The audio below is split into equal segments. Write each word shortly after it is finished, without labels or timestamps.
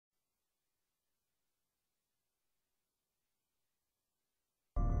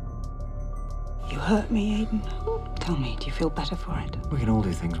You hurt me, Aiden. Tell me, do you feel better for it? We can all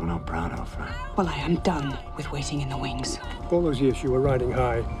do things we're not proud of, right? Well, I am done with waiting in the wings. All those years you were riding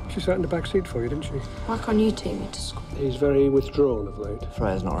high, she sat in the back seat for you, didn't she? Why can't you take me to school? He's very withdrawn of late.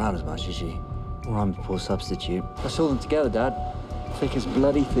 Freya's not around as much, is she? Or I'm a poor substitute. I saw them together, Dad. Thick as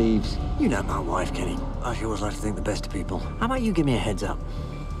bloody thieves. You know my wife, Kenny. She always likes to think the best of people. How about you give me a heads up?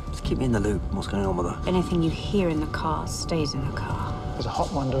 Just keep me in the loop on what's going on with her. Anything you hear in the car stays in the car. There's a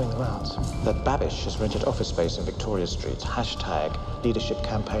hot one doing the rounds. That Babish has rented office space in Victoria Street. Hashtag Leadership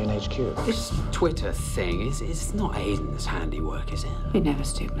Campaign HQ. This Twitter thing, it's not Aiden's handiwork, is it? He'd never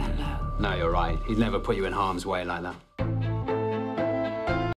stoop that low. No, you're right. He'd never put you in harm's way like that.